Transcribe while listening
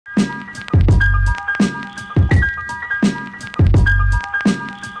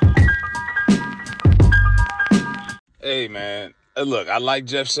Look, I like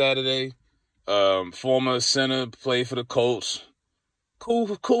Jeff Saturday, former center, played for the Colts. Cool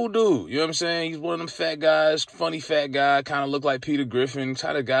dude. You know what I'm saying? He's one of them fat guys, funny fat guy, kind of look like Peter Griffin,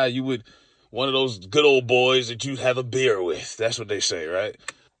 kind of guy you would, one of those good old boys that you have a beer with. That's what they say, right?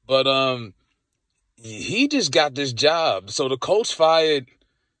 But he just got this job. So the Colts fired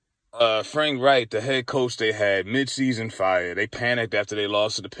Frank Wright, the head coach they had, mid-season fire. They panicked after they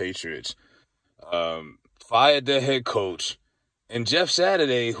lost to the Patriots. Fired their head coach. And Jeff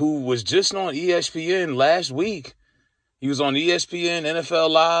Saturday, who was just on ESPN last week, he was on ESPN, NFL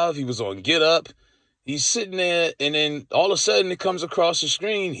Live, he was on Get Up. He's sitting there, and then all of a sudden it comes across the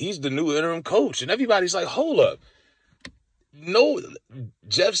screen, he's the new interim coach. And everybody's like, hold up. No,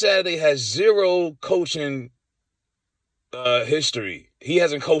 Jeff Saturday has zero coaching history. He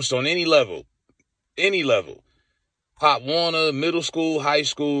hasn't coached on any level. Any level. Pop Warner, middle school, high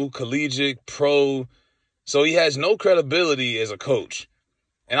school, collegiate, pro. So he has no credibility as a coach.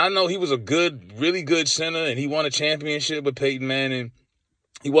 And I know he was a good, really good center, and he won a championship with Peyton Manning.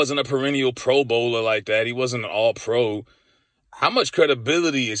 He wasn't a perennial Pro Bowler like that. He wasn't an all-pro. How much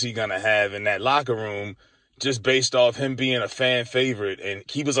credibility is he going to have in that locker room just based off him being a fan favorite? And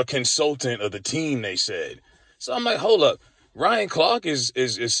he was a consultant of the team, they said. So I'm like, hold up. Ryan Clark is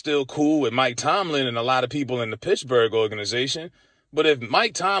still cool with Mike Tomlin and a lot of people in the Pittsburgh organization. But if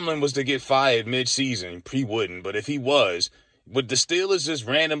Mike Tomlin was to get fired mid-season, he wouldn't. But if he was, would the Steelers just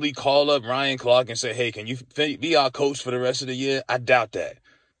randomly call up Ryan Clark and say, hey, can you be our coach for the rest of the year? I doubt that.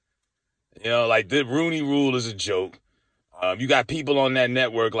 You know, like the Rooney Rule is a joke. You got people on that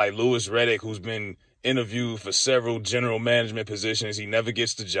network like Louis Riddick, who's been interviewed for several general management positions. He never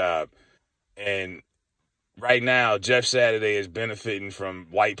gets the job. And right now, Jeff Saturday is benefiting from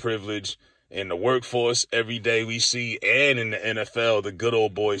white privilege in the workforce every day we see, and in the NFL, the good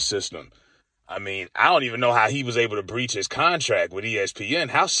old boy system. I mean, I don't even know how he was able to breach his contract with ESPN.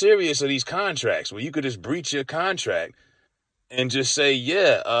 How serious are these contracts where you could just breach your contract and just say,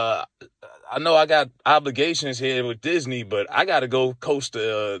 yeah, I know I got obligations here with Disney, but I got to go coast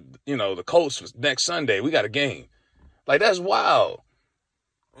the Colts next Sunday. We got a game. Like, that's wild.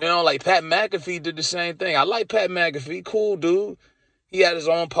 You know, like Pat McAfee did the same thing. I like Pat McAfee. Cool dude. He had his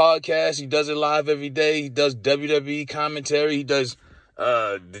own podcast. He does it live every day. He does WWE commentary. He does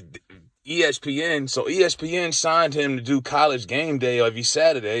ESPN. So ESPN signed him to do College Game Day every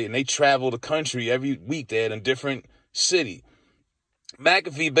Saturday, and they travel the country every week. They're in a different city.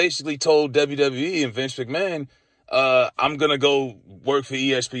 McAfee basically told WWE and Vince McMahon, I'm going to go work for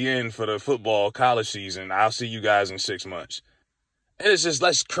ESPN for the football college season. I'll see you guys in 6 months. And it's just,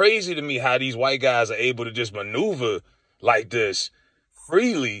 that's crazy to me how these white guys are able to just maneuver like this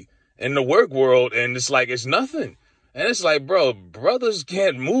freely in the work world, and it's like it's nothing. And it's like, bro, brothers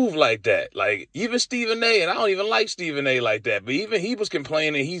can't move like that. Like, even Stephen A., and I don't even like Stephen A. like that, but even he was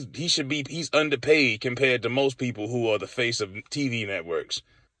complaining he's underpaid compared to most people who are the face of TV networks.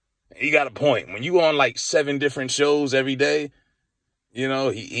 He got a point. When you on like 7 different shows every day, you know,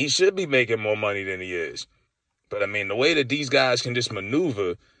 he should be making more money than he is. But I mean, the way that these guys can just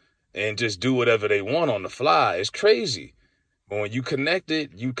maneuver and just do whatever they want on the fly is crazy. But when you connect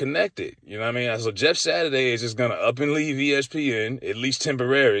it, you connect it. You know what I mean? So Jeff Saturday is just going to up and leave ESPN, at least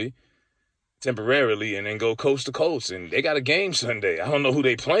temporarily, and then go coast to coast. And they got a game Sunday. I don't know who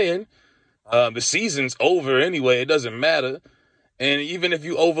they playing. The season's over anyway. It doesn't matter. And even if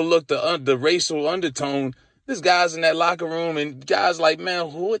you overlook the racial undertone, there's guys in that locker room and guys like, man,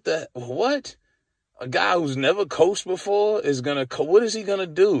 what? A guy who's never coached before is going to, what is he going to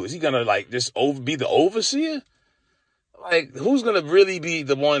do? Is he going to like just be the overseer? Like, who's going to really be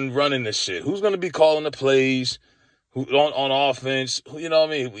the one running this shit? Who's going to be calling the plays on offense? You know what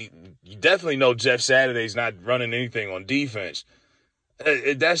I mean? You definitely know Jeff Saturday's not running anything on defense.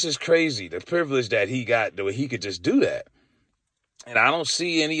 That's just crazy. The privilege that he got, the way he could just do that. And I don't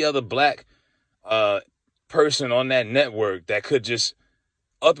see any other black person on that network that could just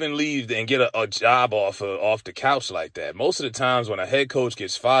up and leave and get a job off the couch like that. Most of the times when a head coach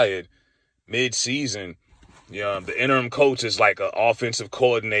gets fired mid-season, the interim coach is like an offensive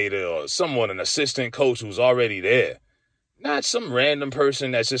coordinator or an assistant coach who's already there. Not some random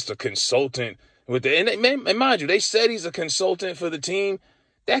person that's just a consultant and mind you, they said he's a consultant for the team.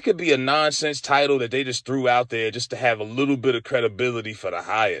 That could be a nonsense title that they just threw out there just to have a little bit of credibility for the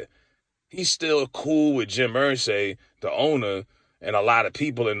hire. He's still cool with Jim Irsay, the owner, and a lot of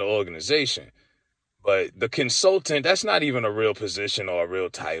people in the organization. But the consultant, that's not even a real position or a real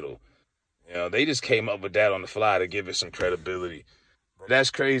title. They just came up with that on the fly to give it some credibility. But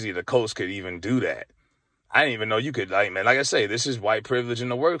that's crazy. The coach could even do that. I didn't even know you could, like I say, this is white privilege in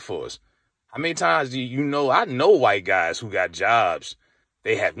the workforce. How many times do you know? I know white guys who got jobs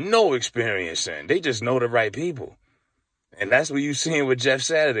they have no experience in. They just know the right people. And that's what you're seeing with Jeff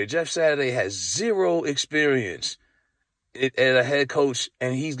Saturday. Jeff Saturday has zero experience as a head coach,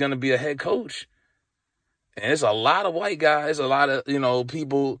 and he's going to be a head coach. And it's a lot of white guys, a lot of,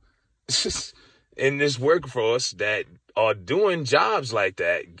 people in this workforce that are doing jobs like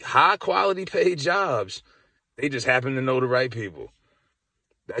that, high quality paid jobs. They just happen to know the right people.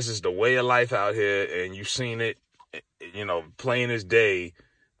 That's just the way of life out here, and you've seen it, plain as day.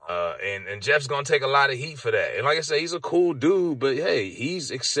 And Jeff's going to take a lot of heat for that. And like I said, he's a cool dude, but hey,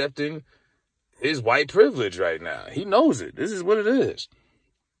 he's accepting his white privilege right now. He knows it. This is what it is.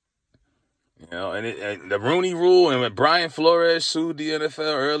 And the Rooney Rule, and when Brian Flores sued the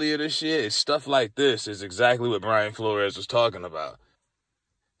NFL earlier this year, it's stuff like this is exactly what Brian Flores was talking about.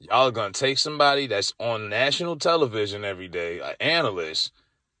 Y'all are going to take somebody that's on national television every day, an analyst,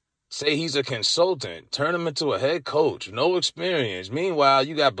 say he's a consultant, turn him into a head coach, no experience. Meanwhile,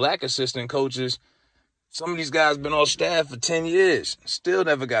 you got black assistant coaches. Some of these guys been on staff for 10 years, still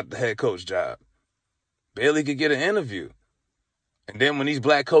never got the head coach job. Barely could get an interview. And then when these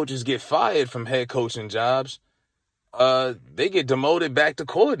black coaches get fired from head coaching jobs, they get demoted back to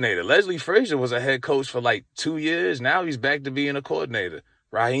coordinator. Leslie Frazier was a head coach for like 2 years. Now he's back to being a coordinator.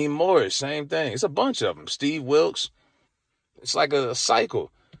 Raheem Morris, same thing. It's a bunch of them. Steve Wilkes. It's like a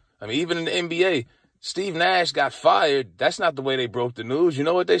cycle. I mean, even in the NBA, Steve Nash got fired. That's not the way they broke the news. You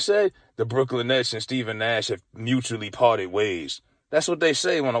know what they said? The Brooklyn Nets and Stephen Nash have mutually parted ways. That's what they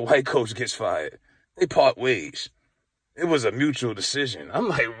say when a white coach gets fired. They part ways. It was a mutual decision. I'm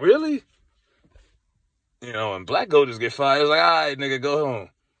like, really? And black coaches get fired. It's like, all right, nigga, go home.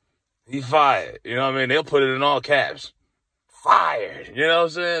 He fired. You know what I mean? They'll put it in all caps. Fired. You know what I'm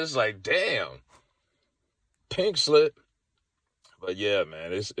saying? It's like, damn. Pink slip. But yeah,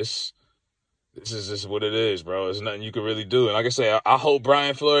 man, this is just what it is, bro. There's nothing you can really do. And like I say, I hope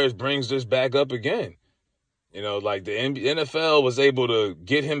Brian Flores brings this back up again. Like the NFL was able to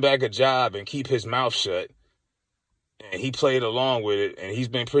get him back a job and keep his mouth shut. And he played along with it, and he's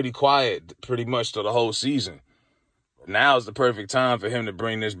been pretty quiet pretty much through the whole season. But now is the perfect time for him to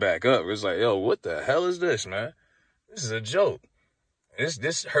bring this back up. It's like, yo, what the hell is this, man? This is a joke.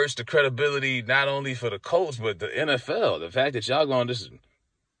 This hurts the credibility not only for the Colts, but the NFL. The fact that y'all this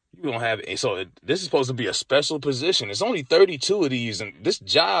is supposed to be a special position. It's only 32 of these, and this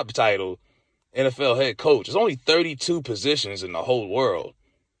job title, NFL head coach, there's only 32 positions in the whole world.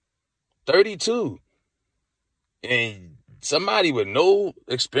 32. And somebody with no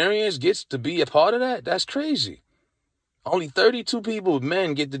experience gets to be a part of that? That's crazy. Only 32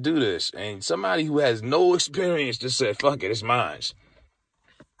 men get to do this. And somebody who has no experience just said, fuck it, it's mine.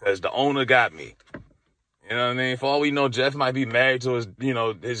 Because the owner got me. You know what I mean? For all we know, Jeff might be married to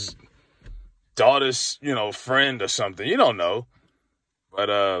his daughter's, friend or something. You don't know. But,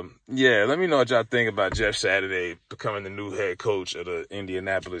 yeah, let me know what y'all think about Jeff Saturday becoming the new head coach of the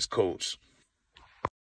Indianapolis Colts.